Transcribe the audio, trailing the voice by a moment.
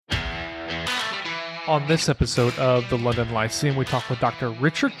On this episode of the London Lyceum, we talk with Dr.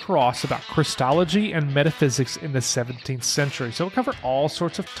 Richard Cross about Christology and metaphysics in the 17th century. So we'll cover all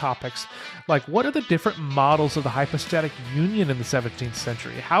sorts of topics, like what are the different models of the hypostatic union in the 17th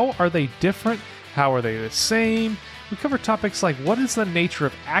century? How are they different? How are they the same? We cover topics like what is the nature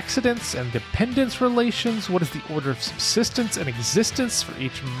of accidents and dependence relations, what is the order of subsistence and existence for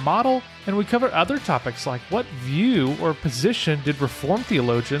each model, and we cover other topics like what view or position did Reformed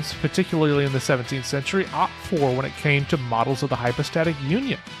theologians, particularly in the 17th century, opt for when it came to models of the hypostatic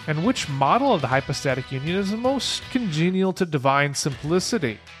union, and which model of the hypostatic union is the most congenial to divine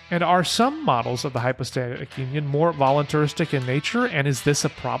simplicity. And are some models of the hypostatic union more voluntaristic in nature, and is this a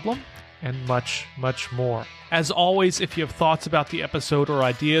problem? And much, much more. As always, if you have thoughts about the episode or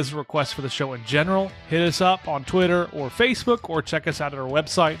ideas or requests for the show in general, hit us up on Twitter or Facebook, or check us out at our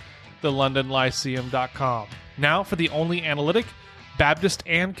website, thelondonlyceum.com. Now, for the only analytic, Baptist,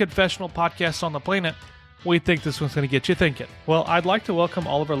 and confessional podcast on the planet, we think this one's going to get you thinking. Well, I'd like to welcome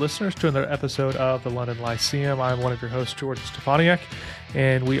all of our listeners to another episode of the London Lyceum. I'm one of your hosts, George Stefaniak,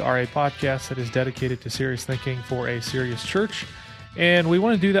 and we are a podcast that is dedicated to serious thinking for a serious church. And we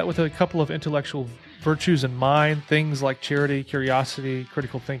want to do that with a couple of intellectual virtues in mind, things like charity, curiosity,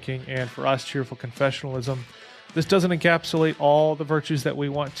 critical thinking, and for us, cheerful confessionalism. This doesn't encapsulate all the virtues that we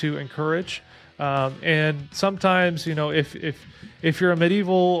want to encourage. And sometimes, if you're a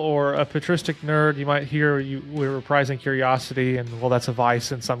medieval or a patristic nerd, you might hear we're reprising curiosity, and well, that's a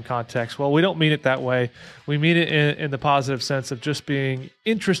vice in some context. Well, we don't mean it that way. We mean it in the positive sense of just being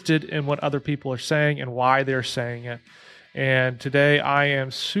interested in what other people are saying and why they're saying it. And today I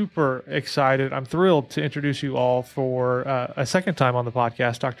am super excited. I'm thrilled to introduce you all for a second time on the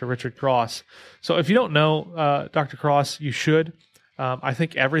podcast, Dr. Richard Cross. So if you don't know Dr. Cross, you should. I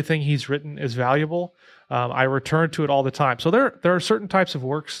think everything he's written is valuable. I return to it all the time. So there are certain types of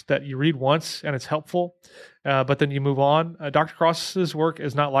works that you read once and it's helpful, but then you move on. Dr. Cross's work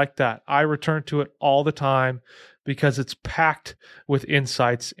is not like that. I return to it all the time because it's packed with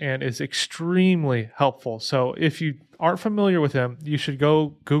insights and is extremely helpful. So if you aren't familiar with him, you should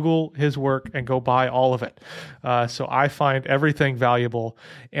go Google his work and go buy all of it. So I find everything valuable,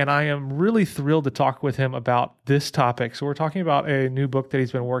 and I am really thrilled to talk with him about this topic. So we're talking about a new book that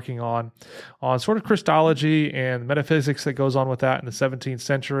he's been working on sort of Christology and metaphysics that goes on with that in the 17th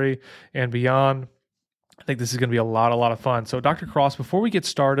century and beyond. I think this is going to be a lot of fun. So Dr. Cross, before we get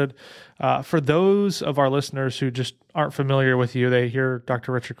started, for those of our listeners who just aren't familiar with you, they hear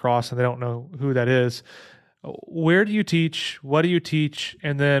Dr. Richard Cross and they don't know who that is. Where do you teach? What do you teach?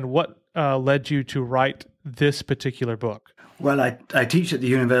 And then what led you to write this particular book? Well, I teach at the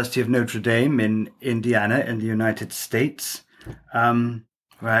University of Notre Dame in Indiana in the United States, where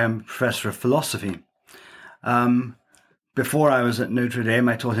I am professor of philosophy. Before I was at Notre Dame,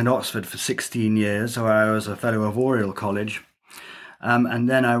 I taught in Oxford for 16 years, where I was a fellow of Oriel College. And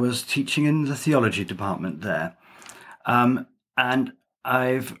then I was teaching in the theology department there. And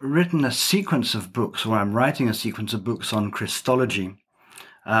I've written a sequence of books, or I'm writing a sequence of books on Christology.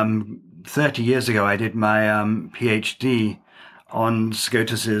 30 years ago, I did my PhD on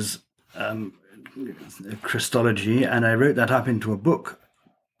Scotus's Christology, and I wrote that up into a book,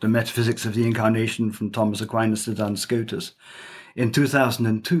 The Metaphysics of the Incarnation from Thomas Aquinas to Duns Scotus, in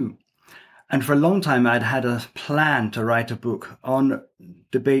 2002. And for a long time, I'd had a plan to write a book on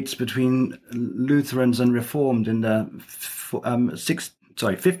debates between Lutherans and Reformed in the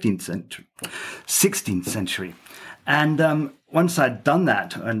 16th century. And once I'd done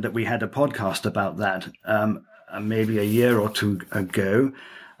that, and that we had a podcast about that maybe a year or two ago,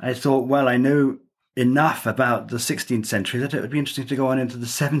 I thought, well, I know enough about the 16th century that it would be interesting to go on into the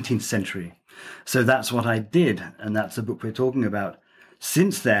 17th century. So that's what I did, and that's the book we're talking about.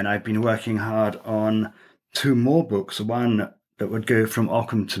 Since then, I've been working hard on two more books, one that would go from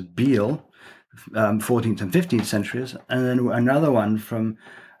Occam to Beale, 14th and 15th centuries, and then another one on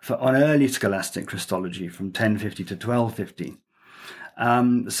early scholastic Christology from 1050 to 1250.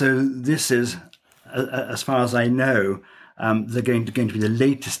 So this is, as far as I know, they're going to be the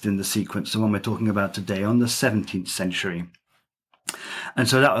latest in the sequence, the one we're talking about today, on the 17th century. And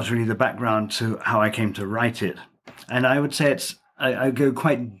so that was really the background to how I came to write it. And I would say I go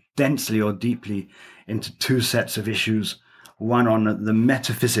quite densely or deeply into two sets of issues, one on the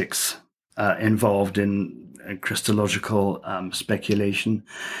metaphysics involved in Christological speculation,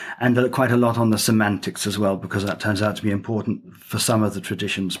 and quite a lot on the semantics as well, because that turns out to be important for some of the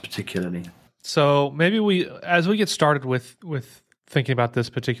traditions particularly. So maybe as we get started with thinking about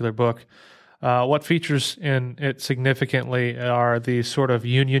this particular book, what features in it significantly are the sort of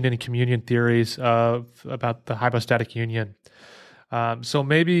union and communion theories about the hypostatic union. So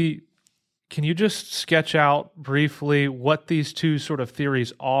maybe can you just sketch out briefly what these two sort of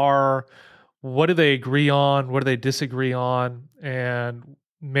theories are? What do they agree on? What do they disagree on? And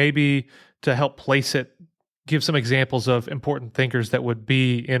maybe to help place it, give some examples of important thinkers that would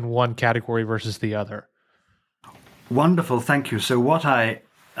be in one category versus the other. Wonderful, thank you. So what I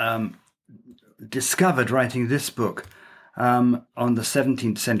discovered writing this book on the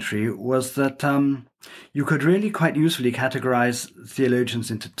 17th century was that you could really quite usefully categorize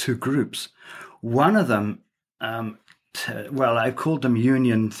theologians into two groups. One of them, I called them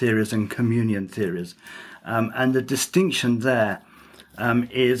union theories and communion theories. And the distinction there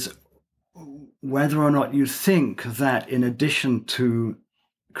is whether or not you think that in addition to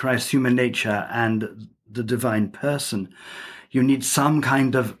Christ's human nature and the divine person, you need some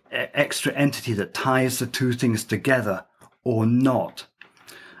kind of extra entity that ties the two things together or not.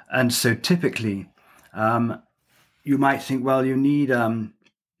 And so typically, you might think, well, you need a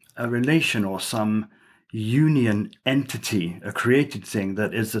relation or some union entity, a created thing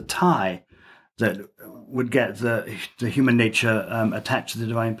that is a tie that would get the human nature attached to the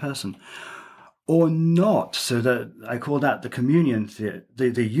divine person, or not. So that I call that the communion theory,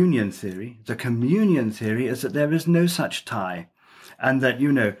 the union theory. The communion theory is that there is no such tie, and that,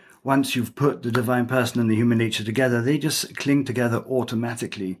 once you've put the divine person and the human nature together, they just cling together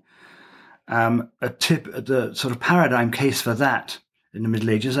automatically. The sort of paradigm case for that in the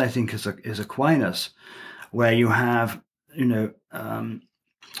Middle Ages, I think, is Aquinas, where you have,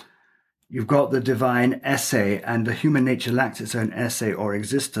 you've got the divine essay, and the human nature lacks its own essay or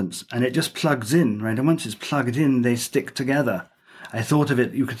existence, and it just plugs in, right? And once it's plugged in, they stick together. I thought of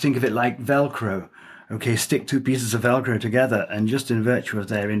it, you could think of it like Velcro. Okay, stick two pieces of Velcro together, and just in virtue of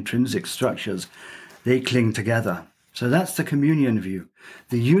their intrinsic structures, they cling together. So that's the communion view.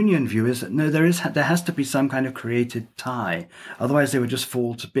 The union view is that no, there has to be some kind of created tie, otherwise they would just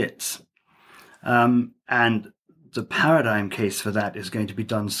fall to bits. And the paradigm case for that is going to be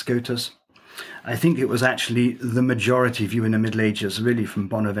Duns Scotus. I think it was actually the majority view in the Middle Ages, really from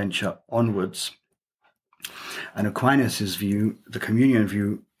Bonaventure onwards. And Aquinas' view, the communion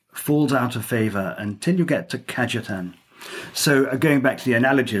view, falls out of favor until you get to Cajetan. So going back to the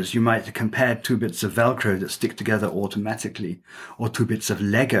analogies, you might compare two bits of Velcro that stick together automatically, or two bits of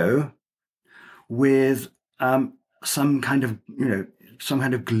Lego with some kind of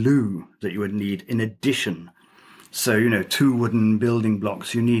glue that you would need in addition. So, two wooden building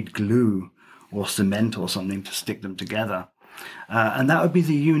blocks, you need glue or cement or something to stick them together. And that would be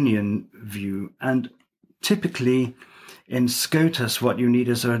the union view. And typically in Scotus, what you need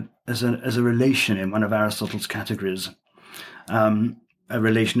is a relation in one of Aristotle's categories, a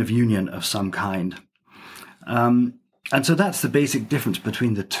relation of union of some kind. And so that's the basic difference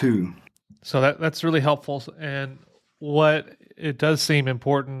between the two. So that's really helpful. And what it does seem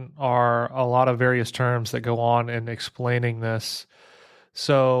important are a lot of various terms that go on in explaining this.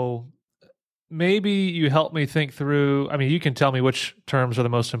 So maybe you help me think through, you can tell me which terms are the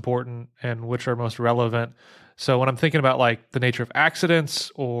most important and which are most relevant. So when I'm thinking about like the nature of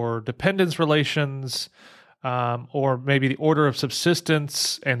accidents or dependence relations, or maybe the order of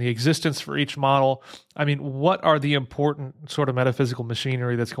subsistence and the existence for each model, what are the important sort of metaphysical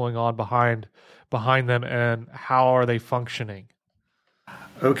machinery that's going on behind them, and how are they functioning?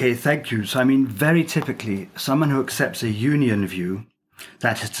 Okay, thank you. So, very typically, someone who accepts a union view,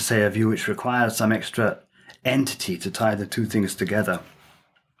 that is to say, a view which requires some extra entity to tie the two things together,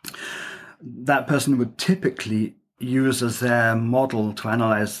 that person would typically use as their model to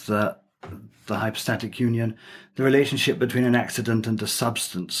analyze the hypostatic union, the relationship between an accident and a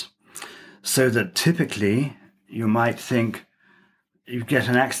substance. So that typically you might think you get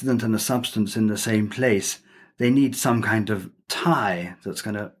an accident and a substance in the same place. They need some kind of tie that's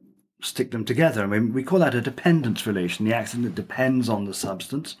going to stick them together. We call that a dependence relation. The accident depends on the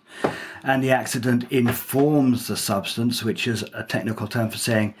substance, and the accident informs the substance, which is a technical term for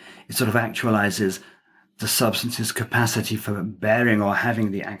saying it sort of actualizes the substance's capacity for bearing or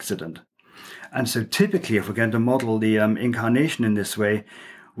having the accident. And so typically, if we're going to model the incarnation in this way,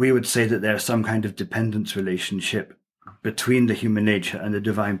 we would say that there's some kind of dependence relationship between the human nature and the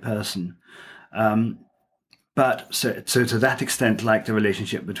divine person. But to that extent, like the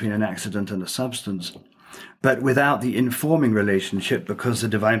relationship between an accident and a substance, but without the informing relationship, because the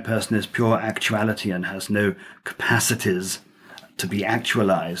divine person is pure actuality and has no capacities to be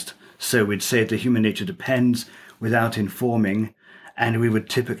actualized. So we'd say the human nature depends without informing, and we would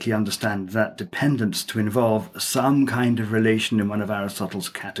typically understand that dependence to involve some kind of relation in one of Aristotle's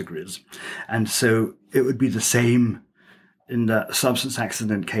categories. And so it would be the same in the substance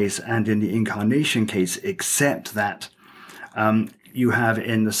accident case and in the incarnation case, except that you have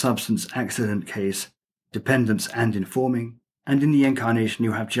in the substance accident case dependence and informing, and in the incarnation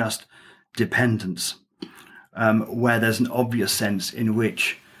you have just dependence, where there's an obvious sense in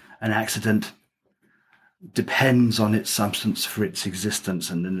which an accident depends on its substance for its existence,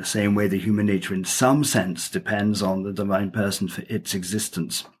 and in the same way the human nature in some sense depends on the divine person for its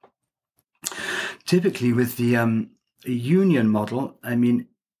existence. Typically with the union model,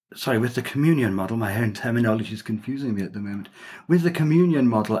 with the communion model, my own terminology is confusing me at the moment. With the communion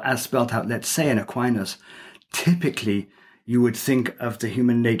model, as spelt out, let's say in Aquinas, typically you would think of the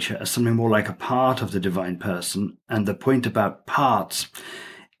human nature as something more like a part of the divine person. And the point about parts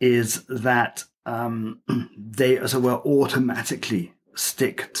is that they, as it were, automatically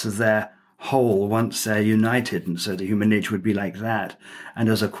stick to their whole once they're united. And so the human nature would be like that. And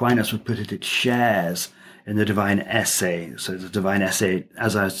as Aquinas would put it, it shares in the divine essay. So the divine essay,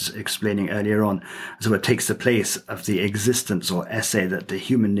 as I was explaining earlier on, so it takes the place of the existence or essay that the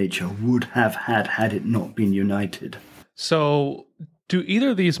human nature would have had it not been united. So do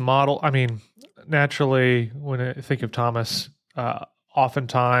either of these naturally, when I think of Thomas,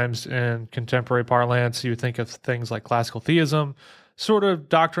 oftentimes in contemporary parlance, you think of things like classical theism, sort of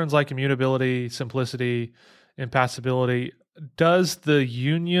doctrines like immutability, simplicity, impassibility. Does the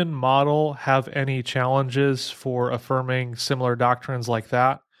union model have any challenges for affirming similar doctrines like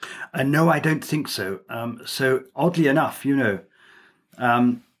that? No, I don't think so. So oddly enough, if you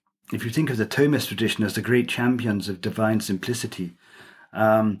think of the Thomist tradition as the great champions of divine simplicity,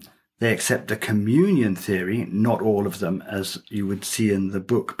 they accept the communion theory, not all of them, as you would see in the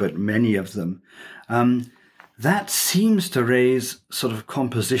book, but many of them. That seems to raise sort of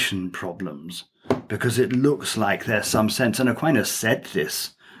composition problems, because it looks like there's some sense, and Aquinas said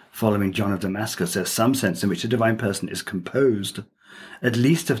this following John of Damascus, there's some sense in which the divine person is composed, at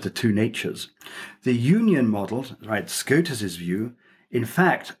least of the two natures. The union model, right, Scotus's view, in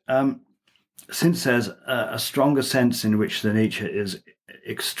fact, since there's a stronger sense in which the nature is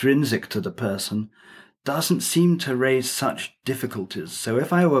extrinsic to the person, doesn't seem to raise such difficulties. So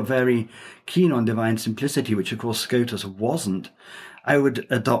if I were very keen on divine simplicity, which of course Scotus wasn't, I would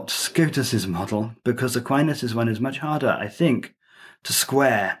adopt Scotus's model, because Aquinas' one is much harder, I think, to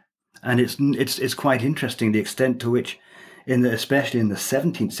square. And it's quite interesting the extent to which, especially in the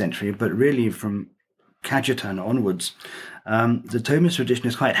 17th century, but really from Cajetan onwards, the Thomist tradition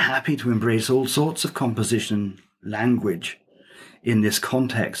is quite happy to embrace all sorts of composition language in this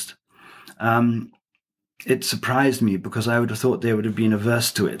context. It surprised me, because I would have thought they would have been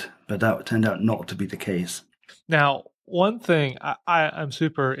averse to it, but that turned out not to be the case. Now, one thing I'm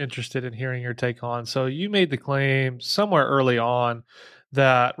super interested in hearing your take on. So you made the claim somewhere early on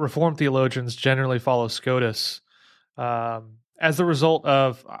that Reformed theologians generally follow Scotus as a result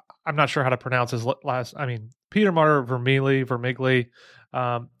of, I'm not sure how to pronounce his last, Peter Martyr Vermigli.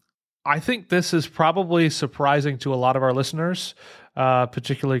 I think this is probably surprising to a lot of our listeners,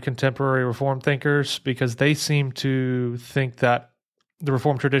 particularly contemporary Reformed thinkers, because they seem to think that the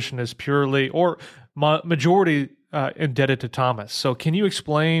Reformed tradition is purely, or majority, indebted to Thomas. So can you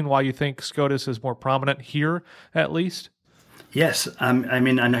explain why you think Scotus is more prominent here, at least? Yes. I'm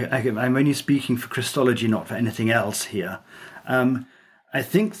only speaking for Christology, not for anything else here. I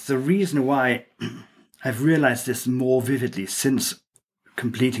think the reason why I've realized this more vividly since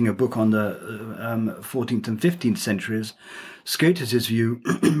completing a book on the 14th and 15th centuries, Scotus's view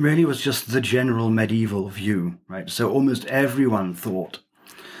really was just the general medieval view, right? So almost everyone thought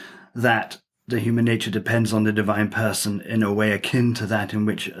that the human nature depends on the divine person in a way akin to that in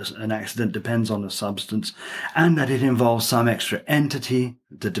which an accident depends on a substance, and that it involves some extra entity,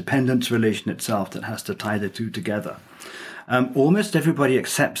 the dependence relation itself, that has to tie the two together. Almost everybody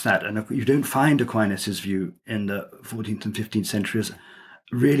accepts that, and you don't find Aquinas' view in the 14th and 15th centuries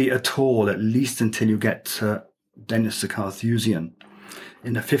really at all, at least until you get to Denis the Carthusian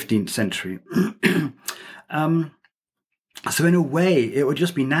in the 15th century. So in a way, it would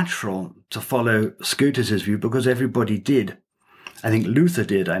just be natural to follow Scotus's view, because everybody did. I think Luther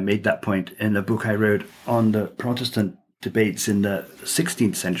did. I made that point in the book I wrote on the Protestant debates in the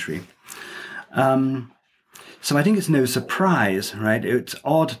 16th century. So I think it's no surprise, right? It's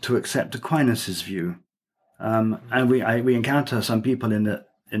odd to accept Aquinas' view. And we encounter some people in the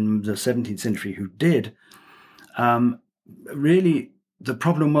 17th century who did. Really, the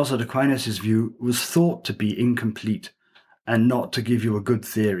problem was that Aquinas' view was thought to be incomplete and not to give you a good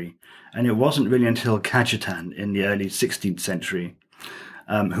theory. And it wasn't really until Cajetan in the early 16th century,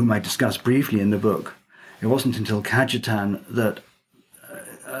 whom I discuss briefly in the book, it wasn't until Cajetan that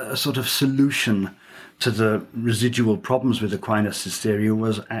a sort of solution to the residual problems with Aquinas' theory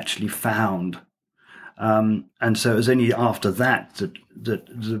was actually found. And so it was only after that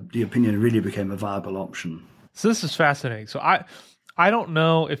the opinion really became a viable option. So this is fascinating. So I don't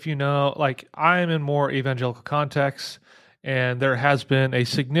know if you know, like I'm in more evangelical contexts, and there has been a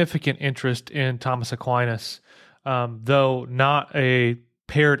significant interest in Thomas Aquinas, though not a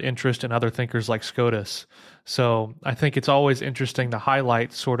paired interest in other thinkers like Scotus. So I think it's always interesting to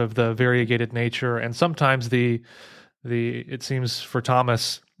highlight sort of the variegated nature, and sometimes it seems for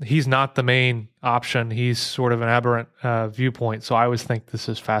Thomas, he's not the main option. He's sort of an aberrant viewpoint. So I always think this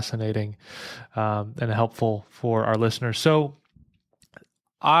is fascinating and helpful for our listeners. So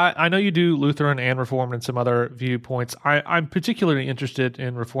I know you do Lutheran and Reformed and some other viewpoints. I'm particularly interested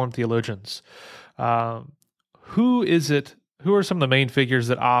in Reformed theologians. Who are some of the main figures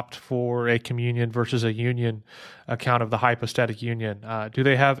that opt for a communion versus a union account of the hypostatic union? Do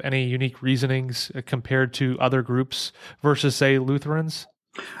they have any unique reasonings compared to other groups versus, say, Lutherans?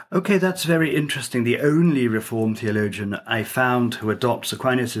 Okay, that's very interesting. The only Reformed theologian I found who adopts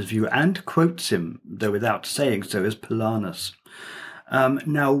Aquinas' view and quotes him, though without saying so, is Paulinus.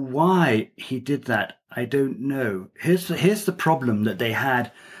 Now, why he did that, I don't know. Here's the problem that they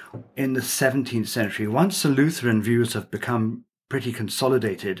had in the 17th century. Once the Lutheran views have become pretty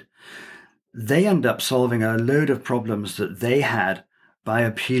consolidated, they end up solving a load of problems that they had by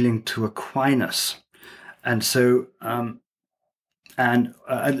appealing to Aquinas. And so,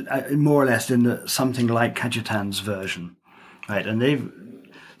 more or less in something like Cajetan's version, right? And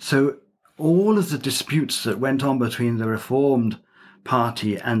so all of the disputes that went on between the Reformed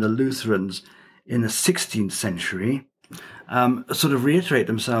party and the Lutherans in the 16th century sort of reiterate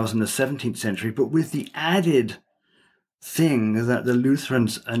themselves in the 17th century, but with the added thing that the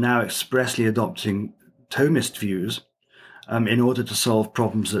Lutherans are now expressly adopting Thomist views in order to solve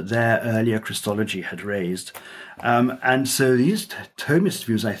problems that their earlier Christology had raised. And so these Thomist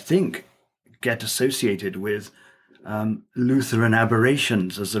views, I think, get associated with Lutheran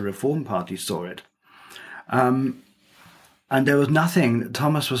aberrations as the Reformed Party saw it. And there was nothing,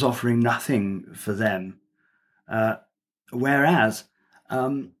 Thomas was offering nothing for them. Whereas,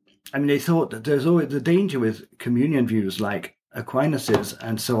 they thought that there's always the danger with communion views like Aquinas's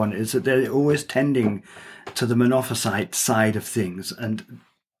and so on is that they're always tending to the Monophysite side of things. And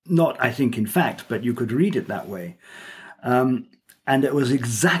not, I think, in fact, but you could read it that way. And it was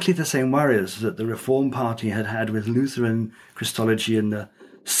exactly the same worries that the Reformed Party had had with Lutheran Christology in the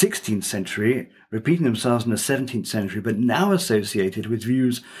 16th century, repeating themselves in the 17th century, but now associated with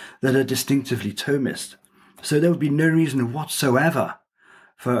views that are distinctively Thomist. So there would be no reason whatsoever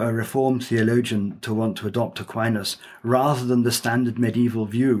for a Reformed theologian to want to adopt Aquinas rather than the standard medieval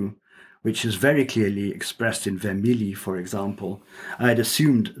view, which is very clearly expressed in Vermigli, for example. I'd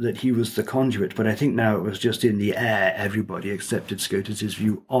assumed that he was the conduit, but I think now it was just in the air. Everybody accepted Scotus's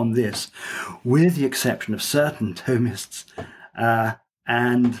view on this, with the exception of certain Thomists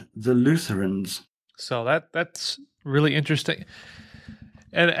and the Lutherans. So that's really interesting.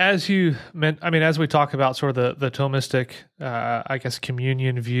 And as you meant, as we talk about sort of the Thomistic,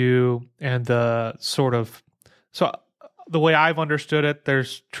 communion view and the sort of, so the way I've understood it,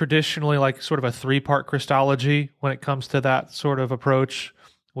 there's traditionally like sort of a 3-part Christology when it comes to that sort of approach,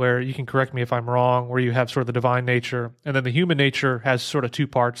 where you can correct me if I'm wrong, where you have sort of the divine nature, and then the human nature has sort of 2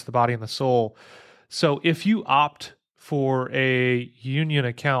 parts, the body and the soul. So if you opt for a union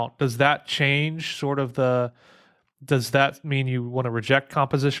account, does that change sort of does that mean you want to reject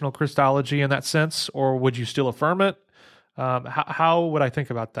compositional Christology in that sense, or would you still affirm it? How would I think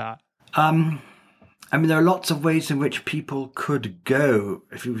about that? There are lots of ways in which people could go.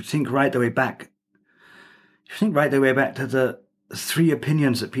 If you think right the way back to the 3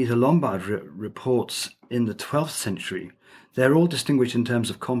 opinions that Peter Lombard reports in the 12th century, they're all distinguished in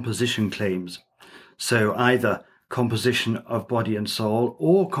terms of composition claims. So either composition of body and soul,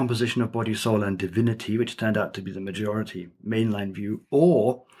 or composition of body, soul, and divinity, which turned out to be the majority mainline view,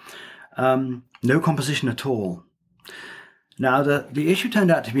 or no composition at all. Now, the issue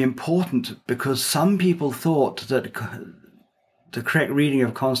turned out to be important because some people thought that the correct reading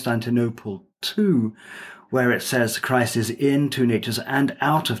of Constantinople II, where it says Christ is in 2 natures and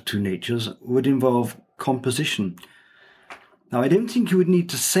out of 2 natures, would involve composition. Now, I don't think you would need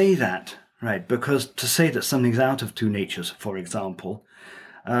to say that, right? Because to say that something's out of 2 natures, for example,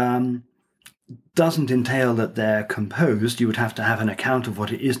 doesn't entail that they're composed. You would have to have an account of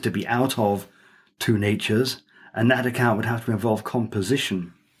what it is to be out of 2 natures, and that account would have to involve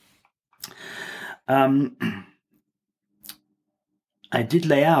composition. I did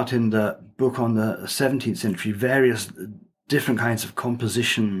lay out in the book on the 17th century various different kinds of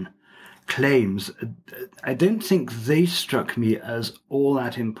composition claims. I don't think they struck me as all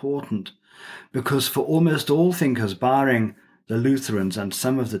that important. because for almost all thinkers, barring the Lutherans and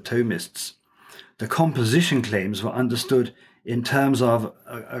some of the Thomists, the composition claims were understood in terms of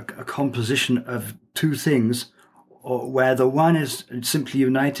a composition of two things, where the one is simply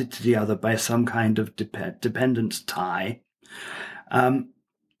united to the other by some kind of dependence tie. And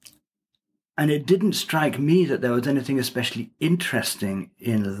it didn't strike me that there was anything especially interesting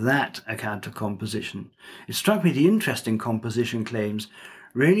in that account of composition. It struck me the interesting composition claims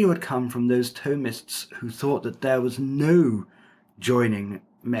really would come from those Thomists who thought that there was no joining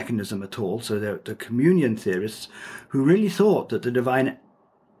mechanism at all. So the communion theorists who really thought that the divine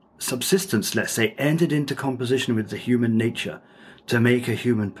subsistence, let's say, entered into composition with the human nature to make a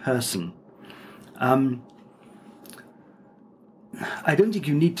human person. I don't think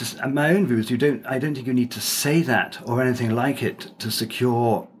you need to, in my own views, I don't think you need to say that or anything like it to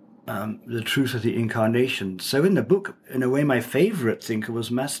secure the truth of the incarnation. So in the book, in a way, my favorite thinker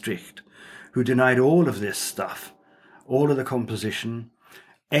was Maastricht, who denied all of this stuff, all of the composition,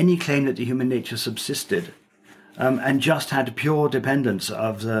 any claim that the human nature subsisted, and just had pure dependence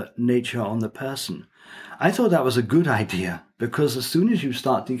of the nature on the person. I thought that was a good idea, because as soon as you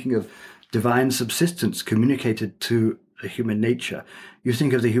start thinking of divine subsistence communicated to the human nature, you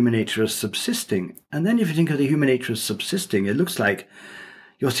think of the human nature as subsisting. And then if you think of the human nature as subsisting, it looks like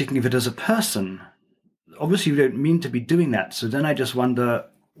you're thinking of it as a person. Obviously, you don't mean to be doing that. So then I just wonder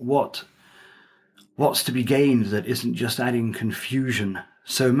what's to be gained that isn't just adding confusion.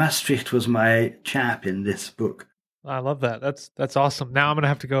 So Maastricht was my chap in this book. I love that. That's awesome. Now I'm going to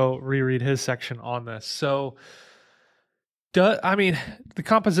have to go reread his section on this. So, the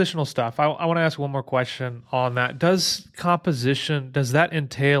compositional stuff, I want to ask one more question on that. Does that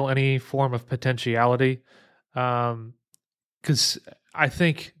entail any form of potentiality? Because I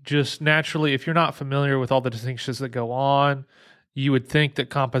think just naturally, if you're not familiar with all the distinctions that go on, you would think that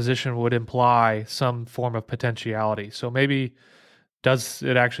composition would imply some form of potentiality. So maybe, does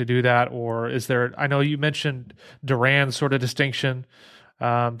it actually do that? Or is there, I know you mentioned Durand's sort of distinction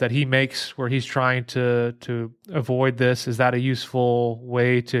that he makes where he's trying to avoid this. Is that a useful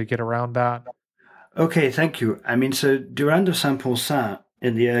way to get around that? Okay, thank you. So Durand of Saint-Pourçain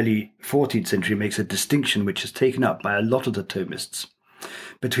in the early 14th century makes a distinction which is taken up by a lot of the Thomists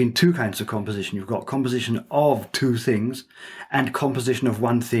between two kinds of composition. You've got composition of two things and composition of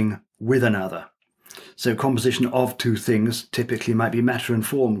one thing with another. So composition of two things typically might be matter and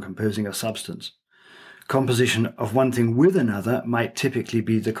form composing a substance. Composition of one thing with another might typically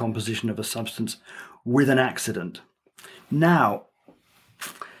be the composition of a substance with an accident. Now,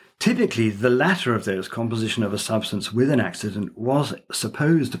 typically the latter of those, composition of a substance with an accident, was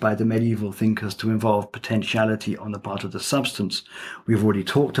supposed by the medieval thinkers to involve potentiality on the part of the substance. We've already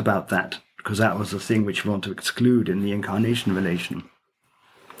talked about that, because that was the thing which we want to exclude in the incarnation relation.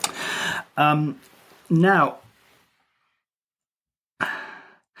 Now,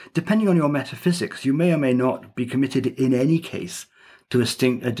 depending on your metaphysics, you may or may not be committed in any case to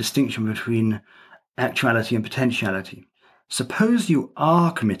a distinction between actuality and potentiality. Suppose you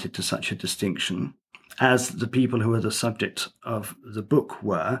are committed to such a distinction, as the people who are the subject of the book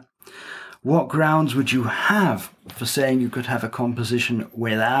were. What grounds would you have for saying you could have a composition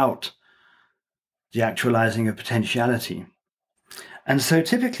without the actualizing of potentiality? And so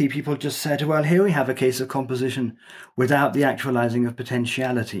typically people just said, well, here we have a case of composition without the actualizing of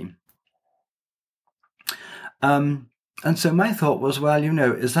potentiality. And so my thought was, well,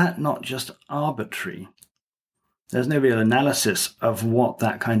 is that not just arbitrary? There's no real analysis of what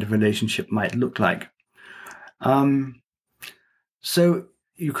that kind of relationship might look like. So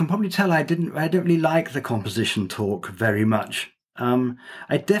you can probably tell I don't really like the composition talk very much.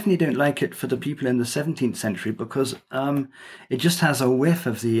 I definitely don't like it for the people in the 17th century because it just has a whiff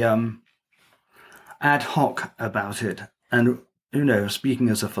of the ad hoc about it. And, speaking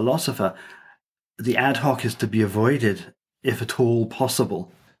as a philosopher, the ad hoc is to be avoided if at all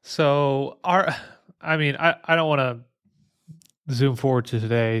possible. So I don't want to zoom forward to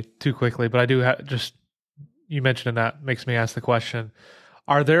today too quickly, but I do just, you mentioned that makes me ask the question,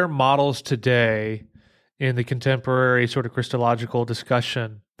 are there models today in the contemporary sort of Christological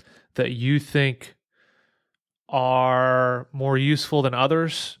discussion that you think are more useful than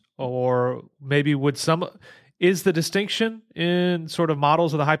others? Or maybe is the distinction in sort of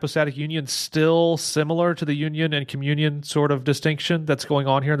models of the hypostatic union still similar to the union and communion sort of distinction that's going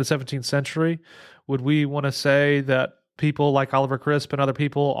on here in the 17th century? Would we want to say that people like Oliver Crisp and other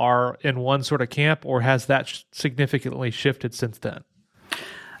people are in one sort of camp, or has that significantly shifted since then?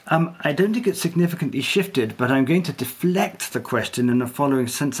 I don't think it's significantly shifted, but I'm going to deflect the question in the following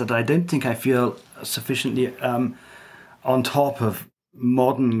sense that I don't think I feel sufficiently on top of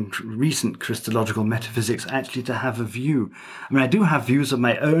modern, recent Christological metaphysics actually to have a view. I mean, I do have views of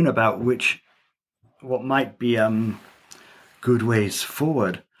my own about what might be good ways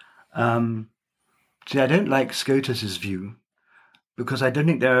forward. See, I don't like Scotus's view because I don't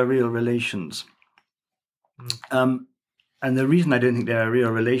think there are real relations. And the reason I don't think there are real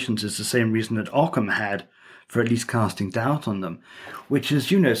relations is the same reason that Occam had for at least casting doubt on them, which is,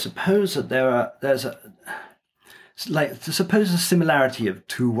 suppose that suppose a similarity of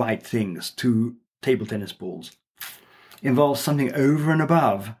two white things, two table tennis balls, involves something over and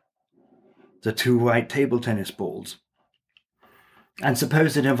above the two white table tennis balls. And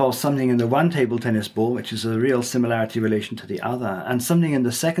suppose it involves something in the one table tennis ball, which is a real similarity relation to the other, and something in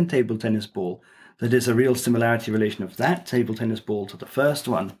the second table tennis ball that is a real similarity relation of that table tennis ball to the first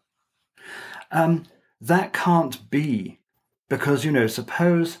one. That can't be, because,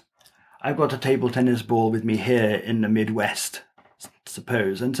 suppose I've got a table tennis ball with me here in the Midwest,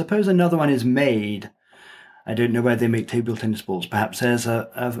 suppose another one is made. I don't know where they make table tennis balls. Perhaps there's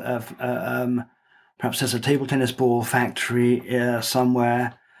perhaps there's a table tennis ball factory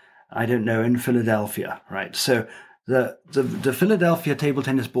somewhere, I don't know, in Philadelphia, right? So the Philadelphia table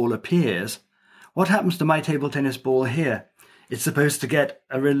tennis ball appears. What happens to my table tennis ball here? It's supposed to get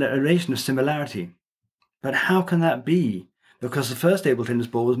a relation of similarity. But how can that be? Because the first table tennis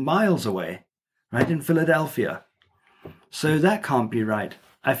ball was miles away, right, in Philadelphia. So that can't be right.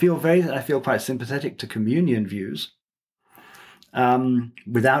 I feel quite sympathetic to communion views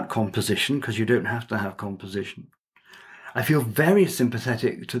without composition, because you don't have to have composition. I feel very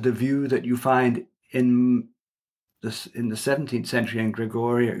sympathetic to the view that you find in the 17th century in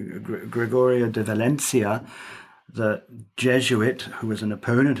Gregorio de Valencia, the Jesuit who was an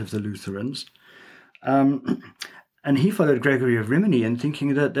opponent of the Lutherans. And he followed Gregory of Rimini in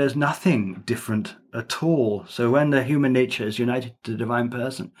thinking that there's nothing different at all. So when the human nature is united to the divine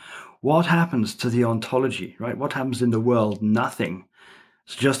person, what happens to the ontology, right? What happens in the world? Nothing.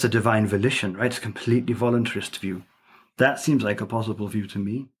 It's just a divine volition, right? It's a completely voluntarist view. That seems like a possible view to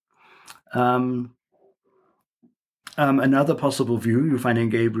me. Another possible view you find in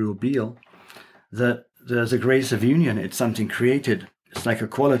Gabriel Biel, that there's a grace of union. It's something created. It's like a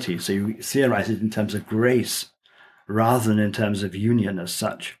quality. So you theorize it in terms of grace rather than in terms of union as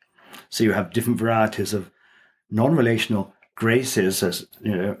such. So you have different varieties of non-relational graces, as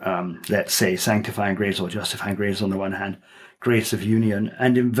let's say sanctifying grace or justifying grace on the one hand, grace of union,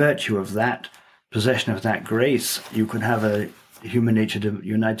 and in virtue of that possession of that grace, you could have a human nature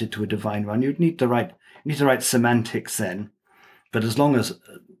united to a divine one. You'd need the right semantics then, but as long as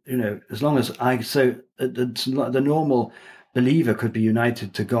the normal believer could be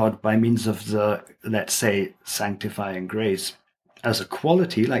united to God by means of the, let's say, sanctifying grace as a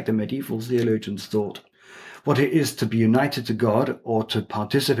quality, like the medieval theologians thought. What it is to be united to God or to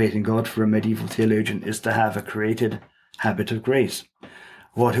participate in God for a medieval theologian is to have a created habit of grace.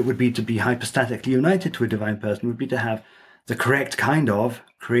 What it would be to be hypostatically united to a divine person would be to have the correct kind of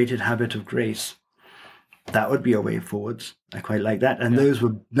created habit of grace. That would be a way forwards. I quite like that. And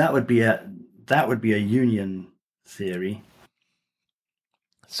that would be a union theory.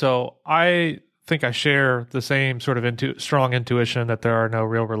 So I think I share the same sort of strong intuition that there are no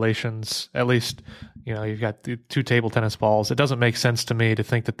real relations. At least, you've got the two table tennis balls. It doesn't make sense to me to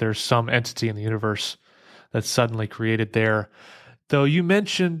think that there's some entity in the universe that's suddenly created there. Though you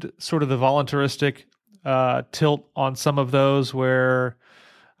mentioned sort of the voluntaristic tilt on some of those, where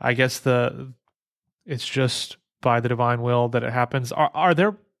I guess it's just by the divine will that it happens. Are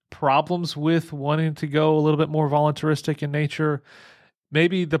there problems with wanting to go a little bit more voluntaristic in nature?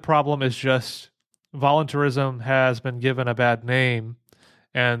 Maybe the problem is just voluntarism has been given a bad name,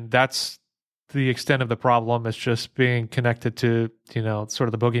 and that's the extent of the problem. It's just being connected to, sort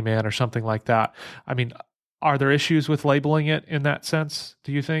of the boogeyman or something like that. I mean, are there issues with labeling it in that sense,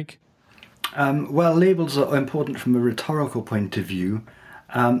 do you think? Well, labels are important from a rhetorical point of view.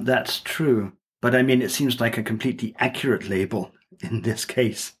 That's true. But I mean, it seems like a completely accurate label in this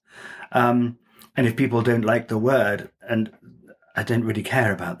case. And if people don't like the word, and I don't really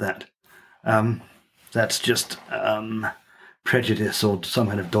care about that, that's just prejudice or some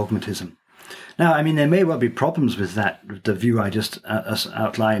kind of dogmatism. Now, I mean, there may well be problems with that, with the view I just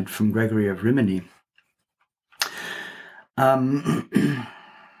outlined from Gregory of Rimini.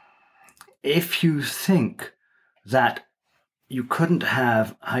 If you think that you couldn't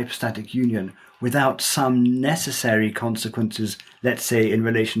have hypostatic union without some necessary consequences, let's say in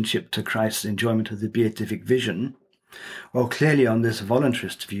relationship to Christ's enjoyment of the beatific vision, well, clearly on this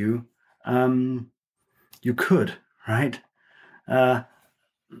voluntarist view, you could, right?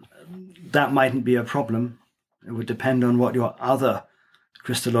 That mightn't be a problem. It would depend on what your other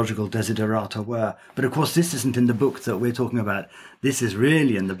Christological desiderata were. But of course, this isn't in the book that we're talking about. This is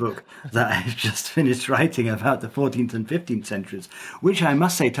really in the book that I've just finished writing about the 14th and 15th centuries, which I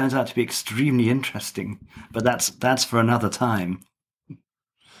must say turns out to be extremely interesting. But that's for another time.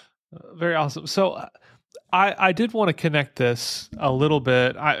 Very awesome. So I did want to connect this a little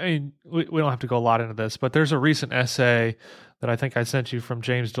bit. I mean, we don't have to go a lot into this, but there's a recent essay that I think I sent you from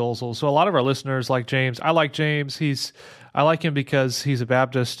James Dolezal. So a lot of our listeners like James. I like James. I like him because he's a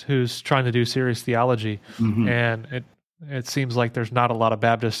Baptist who's trying to do serious theology, and it seems like there's not a lot of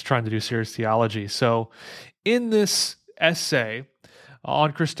Baptists trying to do serious theology. So in this essay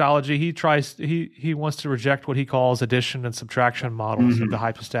on Christology, he wants to reject what he calls addition and subtraction models of the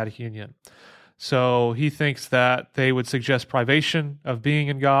hypostatic union. So he thinks that they would suggest privation of being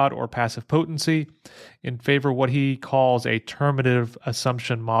in God or passive potency in favor of what he calls a terminative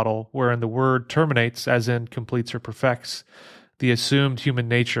assumption model, wherein the word terminates, as in completes or perfects, the assumed human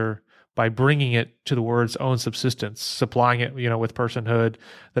nature by bringing it to the word's own subsistence, supplying it, with personhood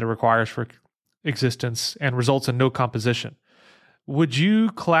that it requires for existence, and results in no composition. Would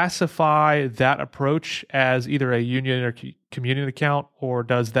you classify that approach as either a union or communion account, or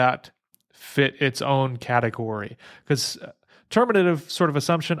does that fit its own category? Because terminative sort of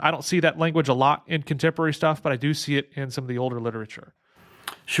assumption, I don't see that language a lot in contemporary stuff, but I do see it in some of the older literature.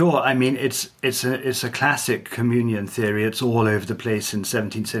 Sure. I mean, it's a classic communion theory. It's all over the place in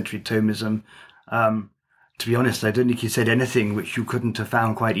 17th century Thomism. To be honest, I don't think he said anything which you couldn't have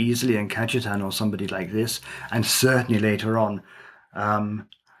found quite easily in Cajetan or somebody like this, and certainly later on.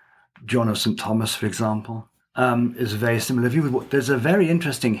 John of St. Thomas, for example, is a very similar view. There's a very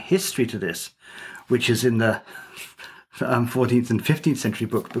interesting history to this, which is in the 14th and 15th century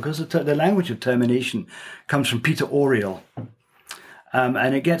book, because the language of termination comes from Peter Auriel,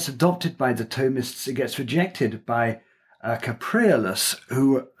 and it gets adopted by the Thomists. It gets rejected by Capreolus,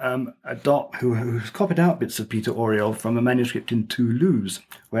 who copied out bits of Peter Auriel from a manuscript in Toulouse,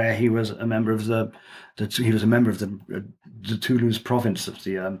 where he was a member of the Toulouse province of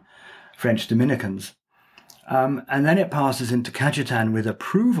the French Dominicans. And then it passes into Cajetan with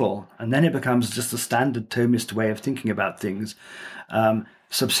approval, and then it becomes just a standard Thomist way of thinking about things.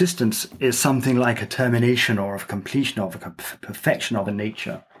 Subsistence is something like a termination or a completion of a perfection of a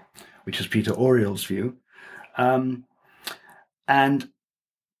nature, which is Peter Auriel's view. And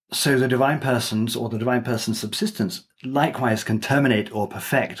so the divine persons or the divine person's subsistence likewise can terminate or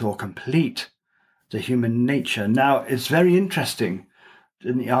perfect or complete the human nature. Now, it's very interesting.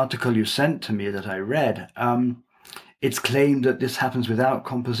 In the article you sent to me that I read, it's claimed that this happens without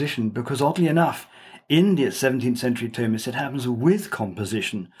composition, because oddly enough, in the 17th century Thomists, it happens with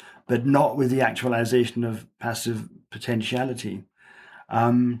composition, but not with the actualization of passive potentiality.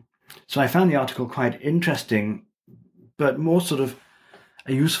 So I found the article quite interesting, but more sort of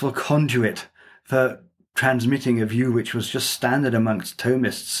a useful conduit for transmitting a view which was just standard amongst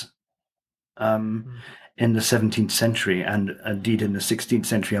Thomists in the 17th century, and indeed in the 16th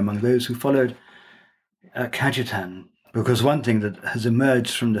century among those who followed Cajetan. Because one thing that has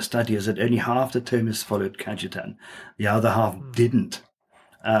emerged from the study is that only half the Thomists followed Cajetan, the other half didn't.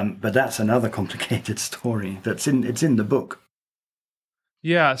 But that's another complicated story. It's in the book.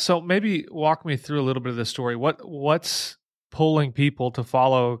 Yeah, so maybe walk me through a little bit of the story. What's pulling people to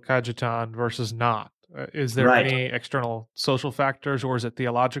follow Cajetan versus not? Is there any external social factors, or is it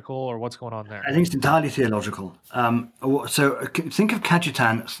theological, or what's going on there? I think it's entirely theological. So think of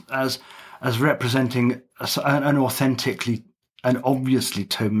Cajetan as representing an obviously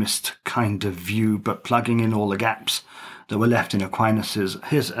Thomist kind of view, but plugging in all the gaps that were left in Aquinas's.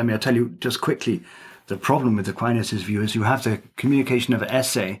 I'll tell you just quickly, the problem with Aquinas' view is you have the communication of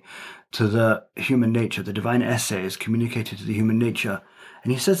essay to the human nature. The divine essay is communicated to the human nature.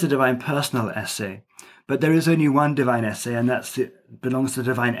 And he says the divine personal essay. But there is only one divine essay, and belongs to the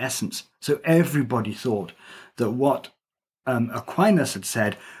divine essence. So everybody thought that what Aquinas had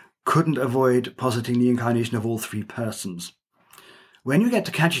said couldn't avoid positing the incarnation of all three persons. When you get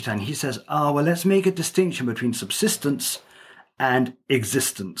to Cajetan, he says, let's make a distinction between subsistence and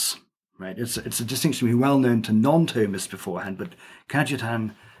existence. Right? It's a distinction well known to non-Thomists beforehand, but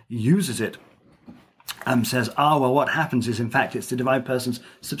Cajetan uses it and says, what happens is, in fact, it's the divine person's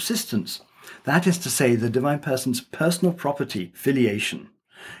subsistence. That is to say, the divine person's personal property, filiation,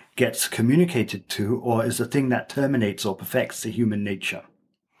 gets communicated to, or is the thing that terminates or perfects the human nature.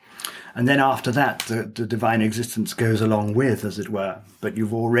 And then after that, the divine existence goes along with, as it were, but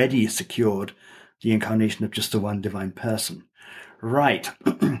you've already secured the incarnation of just the one divine person. Right.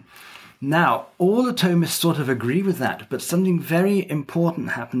 Now, all the Thomists sort of agree with that, but something very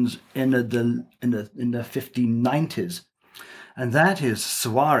important happens in the 1590s. and that is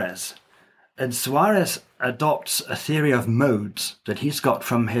Suarez. And Suarez adopts a theory of modes that he's got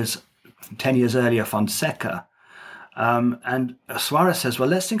from his 10 years earlier Fonseca. And Suarez says, well,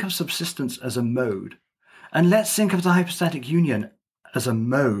 let's think of subsistence as a mode. And let's think of the hypostatic union as a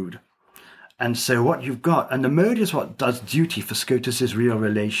mode. And so what you've got, and the mode is what does duty for Scotus's real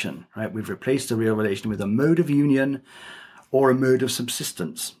relation, right? We've replaced the real relation with a mode of union or a mode of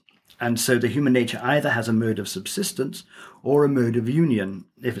subsistence. And so the human nature either has a mode of subsistence or a mode of union.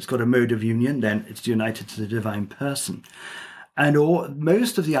 If it's got a mode of union, then it's united to the divine person. And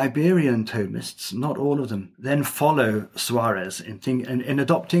most of the Iberian Thomists, not all of them, then follow Suarez in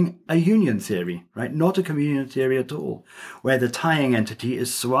adopting a union theory, right? Not a communion theory at all, where the tying entity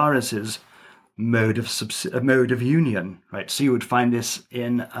is Suarez's mode of union, right? So you would find this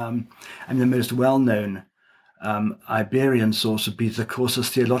in, the most well-known Iberian source would be the Cursus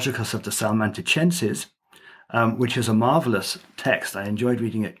Theologicus of the Salmanticenses, which is a marvelous text. I enjoyed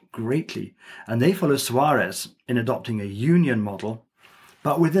reading it greatly. And they follow Suarez in adopting a union model,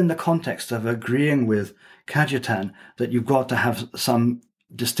 but within the context of agreeing with Cajetan that you've got to have some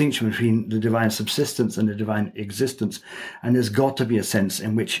distinction between the divine subsistence and the divine existence. And there's got to be a sense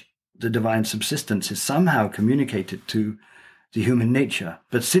in which the divine subsistence is somehow communicated to the human nature.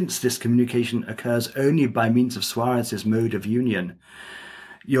 But since this communication occurs only by means of Suarez's mode of union,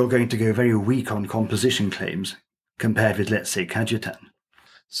 you're going to go very weak on composition claims compared with, let's say, Cajetan.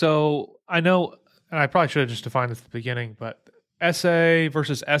 So I know, and I probably should have just defined this at the beginning, but esse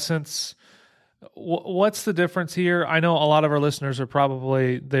versus essence, what's the difference here? I know a lot of our listeners are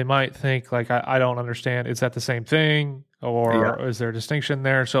probably, they might think like, I don't understand. Is that the same thing? Or is there a distinction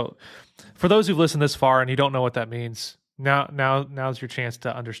there? So for those who've listened this far and you don't know what that means, now's your chance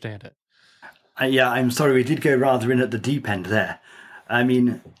to understand it. I'm sorry, we did go rather in at the deep end there. I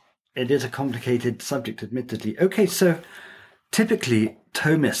mean, it is a complicated subject, admittedly. Okay, so typically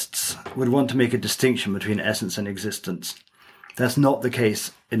Thomists would want to make a distinction between essence and existence. That's not the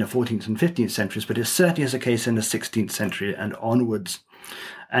case in the 14th and 15th centuries, but it certainly is a case in the 16th century and onwards.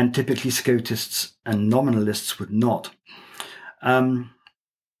 And typically Scotists and nominalists would not.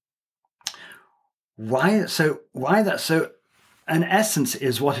 Why that? So an essence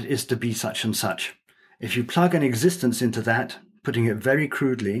is what it is to be such and such. If you plug an existence into that, putting it very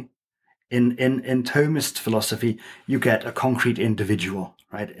crudely, in Thomist philosophy, you get a concrete individual,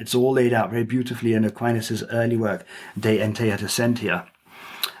 right? It's all laid out very beautifully in Aquinas' early work, De Ente et Essentia,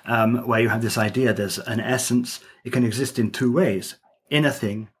 where you have this idea there's an essence. It can exist in two ways, in a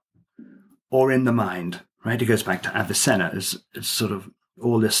thing or in the mind, right? It goes back to Avicenna. It's sort of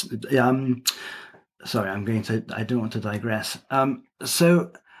all this. Sorry, I don't want to digress.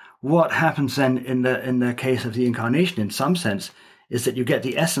 So what happens then in the case of the incarnation, in some sense, is that you get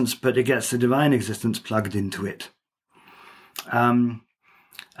the essence, but it gets the divine existence plugged into it. And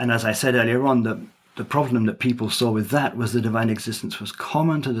as I said earlier on, the problem that people saw with that was the divine existence was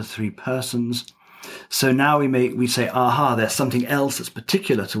common to the three persons. So now we say, aha, there's something else that's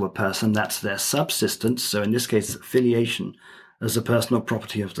particular to a person, that's their subsistence. So in this case, filiation as a personal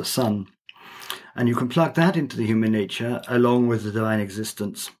property of the Son. And you can plug that into the human nature along with the divine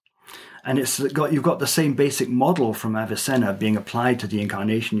existence. And you've got the same basic model from Avicenna being applied to the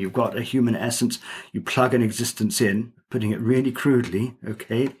incarnation. You've got a human essence, you plug an existence in, putting it really crudely,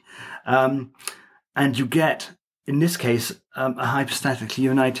 okay? And you get, in this case, a hypostatically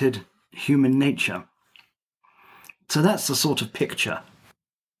united human nature. So that's the sort of picture.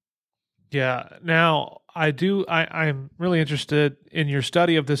 Yeah. Now, I'm really interested in your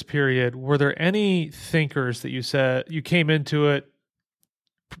study of this period. Were there any thinkers that you said you came into it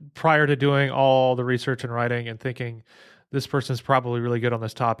prior to doing all the research and writing and thinking this person's probably really good on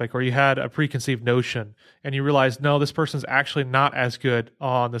this topic, or you had a preconceived notion and you realized, no, this person's actually not as good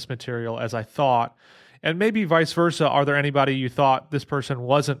on this material as I thought? And maybe vice versa. Are there anybody you thought this person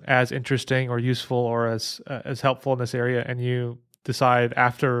wasn't as interesting or useful or as helpful in this area, and you decide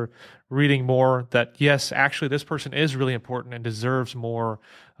after reading more that, yes, actually this person is really important and deserves more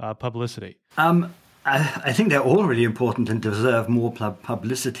publicity? I think they're all really important and deserve more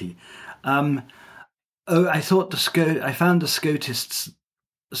publicity. I found the Scotists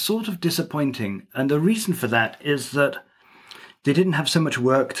sort of disappointing. And the reason for that is that they didn't have so much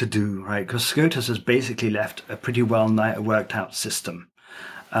work to do, right? Because Scotus has basically left a pretty well worked out system.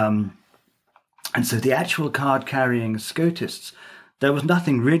 And so the actual card-carrying Scotists, there was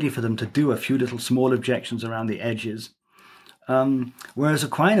nothing really for them to do, a few little small objections around the edges. Whereas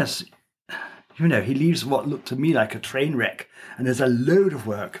Aquinas, he leaves what looked to me like a train wreck, and there's a load of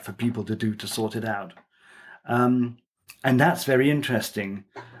work for people to do to sort it out. And that's very interesting,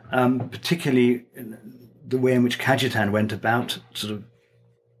 particularly the way in which Cajetan went about sort of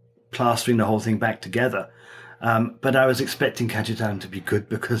plastering the whole thing back together. But I was expecting Cajetan to be good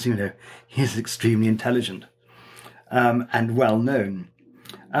because, he's extremely intelligent and well known.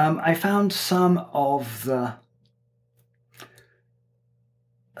 I found some of the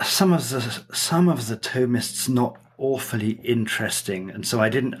Thomists not awfully interesting, and so I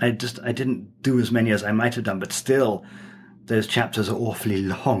didn't do as many as I might have done. But still, those chapters are awfully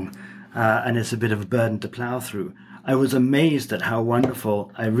long, and it's a bit of a burden to plough through. I was amazed at how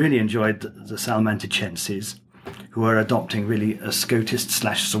wonderful. I really enjoyed the Salmanticenses, who are adopting really a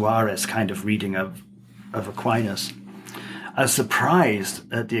Scotist/Suarez kind of reading of Aquinas. I was surprised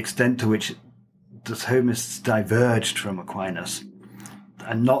at the extent to which the Thomists diverged from Aquinas,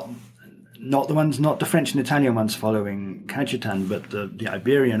 and not the French and Italian ones following Cajetan, but the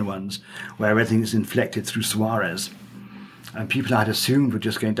Iberian ones, where everything is inflected through Suarez. And people I'd assumed were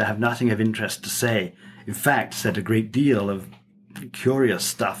just going to have nothing of interest to say. In fact, said a great deal of curious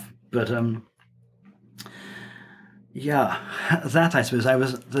stuff. But that I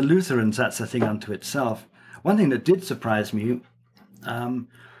suppose the Lutherans. That's a thing unto itself. One thing that did surprise me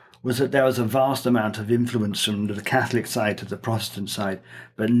was that there was a vast amount of influence from the Catholic side to the Protestant side,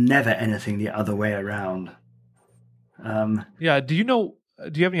 but never anything the other way around. Do you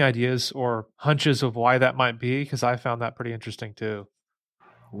have any ideas or hunches of why that might be? Because I found that pretty interesting too.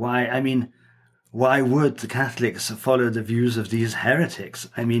 Why would the Catholics follow the views of these heretics?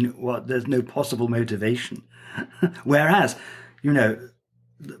 There's no possible motivation. Whereas,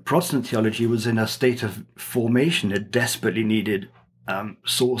 Protestant theology was in a state of formation. It desperately needed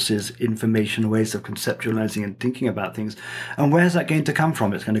sources, information, ways of conceptualizing and thinking about things. And where's that going to come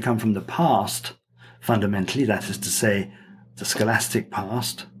from? It's going to come from the past, fundamentally, that is to say, the scholastic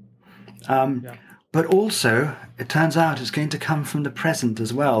past. But also, it turns out it's going to come from the present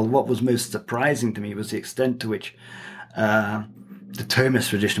as well. What was most surprising to me was the extent to which the Thomist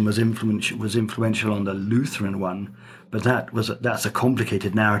tradition was influential on the Lutheran one. But that's a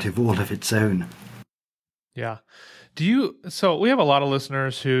complicated narrative all of its own. Yeah. So we have a lot of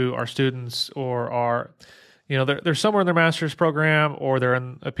listeners who are students or are, they're somewhere in their master's program or they're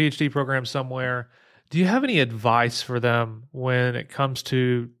in a PhD program somewhere. Do you have any advice for them when it comes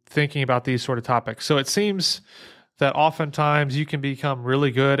to thinking about these sort of topics? So it seems that oftentimes you can become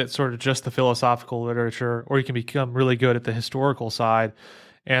really good at sort of just the philosophical literature, or you can become really good at the historical side.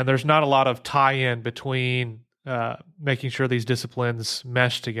 And there's not a lot of tie-in between making sure these disciplines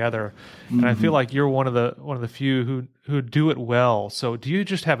mesh together. And I feel like you're one of the few who do it well. So do you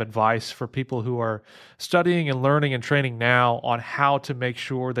just have advice for people who are studying and learning and training now on how to make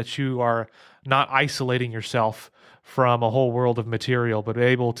sure that you are not isolating yourself from a whole world of material, but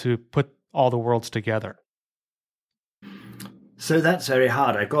able to put all the worlds together? So that's very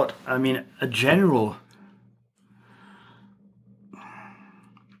hard. A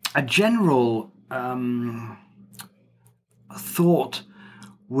general thought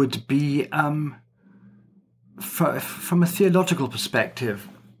would be, from a theological perspective,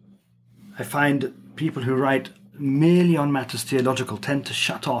 I find people who write merely on matters theological tend to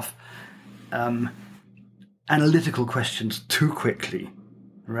shut off analytical questions too quickly,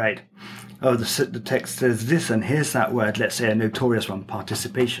 right? Oh, the text says this, and here's that word, let's say a notorious one,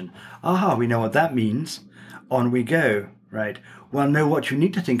 participation. Aha, we know what that means. On we go, right? Well, no, what you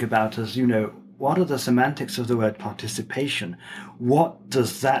need to think about is, what are the semantics of the word participation? What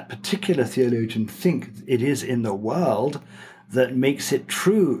does that particular theologian think it is in the world that makes it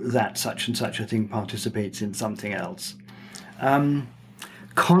true that such and such a thing participates in something else?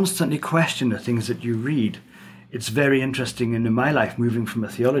 Constantly question the things that you read. It's very interesting in my life, moving from a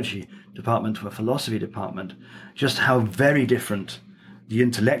theology department to a philosophy department, just how very different the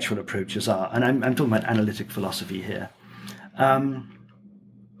intellectual approaches are. And I'm talking about analytic philosophy here.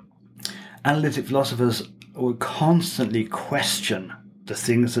 Analytic philosophers will constantly question the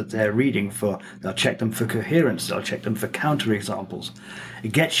things that they're reading for. They'll check them for coherence. They'll check them for counterexamples.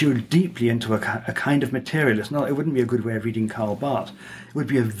 It gets you deeply into a kind of material. It wouldn't be a good way of reading Karl Barth. It would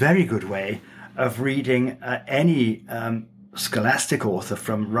be a very good way of reading any scholastic author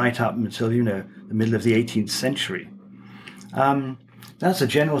from right up until, the middle of the 18th century. That's a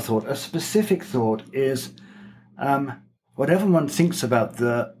general thought. A specific thought is whatever one thinks about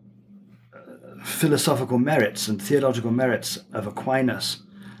the philosophical merits and theological merits of Aquinas,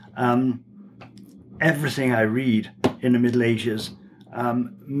 everything I read in the Middle Ages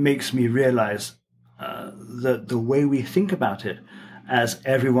makes me realize that the way we think about it, as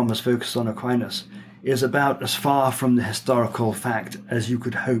everyone was focused on Aquinas, is about as far from the historical fact as you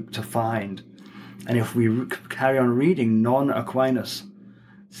could hope to find. And if we carry on reading non-Aquinas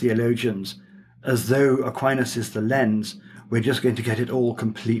theologians, as though Aquinas is the lens, we're just going to get it all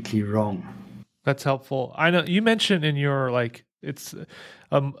completely wrong. That's helpful. I know you mentioned in your, it's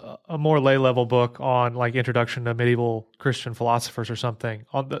a more lay level book on introduction to medieval Christian philosophers or something,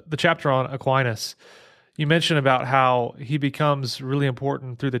 on the chapter on Aquinas. You mentioned about how he becomes really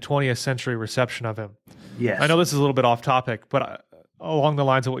important through the 20th century reception of him. Yes. I know this is a little bit off topic, but along the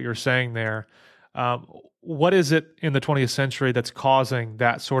lines of what you're saying there, what is it in the 20th century that's causing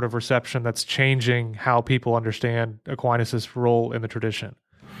that sort of reception that's changing how people understand Aquinas' role in the tradition?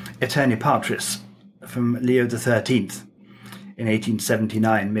 Aeterni Patris from Leo XIII in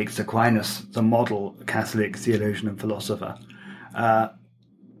 1879 makes Aquinas the model Catholic theologian and philosopher.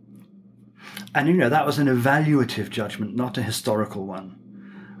 And that was an evaluative judgment, not a historical one.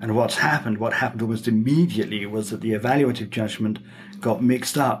 And what happened almost immediately was that the evaluative judgment got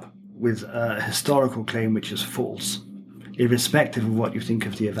mixed up with a historical claim which is false, irrespective of what you think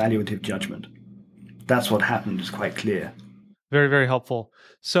of the evaluative judgment. That's what happened, is quite clear. Very, very helpful.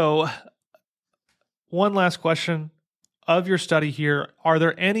 So one last question. Of your study here, are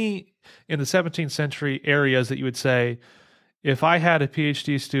there any in the 17th century areas that you would say, if I had a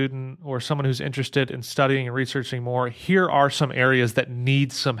PhD student or someone who's interested in studying and researching more, here are some areas that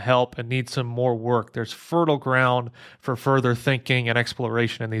need some help and need some more work? There's fertile ground for further thinking and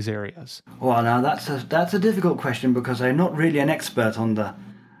exploration in these areas. Well, now that's a difficult question, because I'm not really an expert on the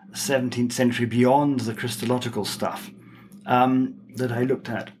 17th century beyond the Christological stuff that I looked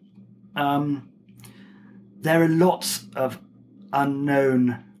at. There are lots of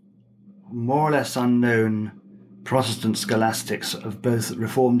unknown, more or less unknown, Protestant scholastics of both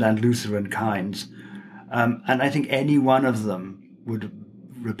Reformed and Lutheran kinds. And I think any one of them would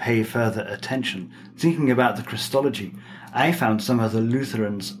repay further attention. Thinking about the Christology, I found some of the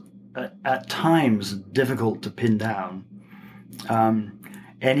Lutherans at times difficult to pin down.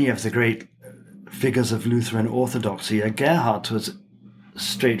 Any of the great figures of Lutheran orthodoxy, Gerhard was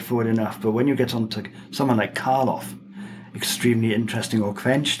straightforward enough, but when you get on to someone like Karloff, extremely interesting, or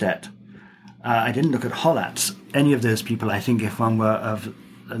Quenstedt, I didn't look at Hollatz. Any of those people, I think, if one were of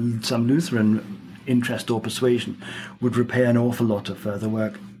some Lutheran interest or persuasion, would repay an awful lot of further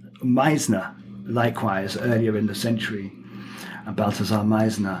work. Meisner, likewise, earlier in the century, Balthasar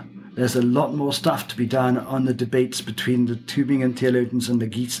Meisner. There's a lot more stuff to be done on the debates between the Tübingen theologians and the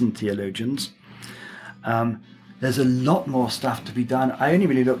Gießen theologians. There's a lot more stuff to be done. I only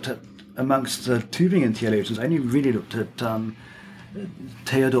really looked at, amongst the Tübingen theologians, I only really looked at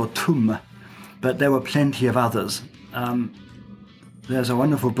Theodor Thum, but there were plenty of others. There's a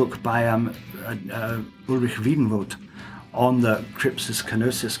wonderful book by Ulrich Wiedenroth on the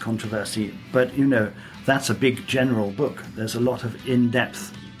Crypsis-Kenosis controversy, but that's a big general book. There's a lot of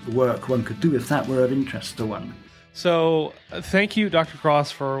in-depth work one could do if that were of interest to one. So thank you, Dr.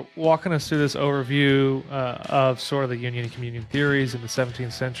 Cross, for walking us through this overview of sort of the union and communion theories in the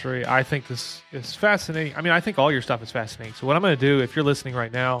 17th century. I think this is fascinating. I mean, I think all your stuff is fascinating. So what I'm going to do, if you're listening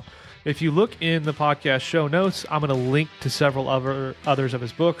right now, if you look in the podcast show notes, I'm going to link to several others of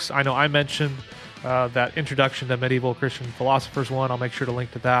his books. I know I mentioned that Introduction to Medieval Christian Philosophers one. I'll make sure to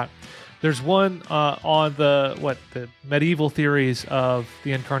link to that. There's one on the medieval theories of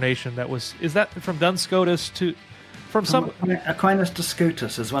the Incarnation is that from Duns Scotus to... From Aquinas to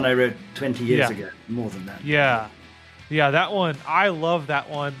Scotus is one I wrote 20 years ago, more than that. Yeah, that one, I love that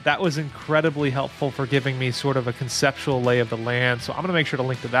one. That was incredibly helpful for giving me sort of a conceptual lay of the land. So I'm going to make sure to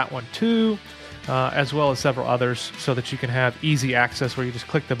link to that one too, as well as several others, so that you can have easy access where you just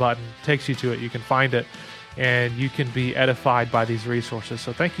click the button, takes you to it, you can find it, and you can be edified by these resources.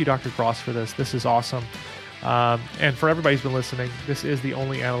 So thank you, Dr. Cross, for this. This is awesome. And for everybody who's been listening, this is the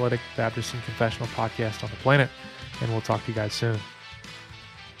only analytic Baptist and confessional podcast on the planet. And we'll talk to you guys soon.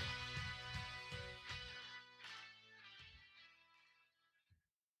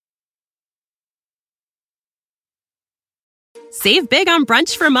 Save big on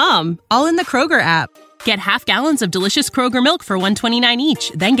brunch for mom, all in the Kroger app. Get half gallons of delicious Kroger milk for $1.29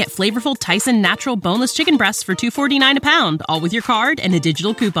 each. Then get flavorful Tyson natural boneless chicken breasts for $2.49 a pound, all with your card and a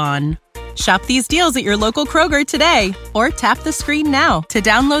digital coupon. Shop these deals at your local Kroger today, or tap the screen now to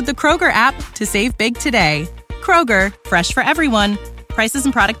download the Kroger app to save big today. Kroger, fresh for everyone. Prices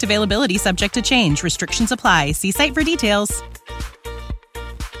and product availability subject to change. Restrictions apply. See site for details.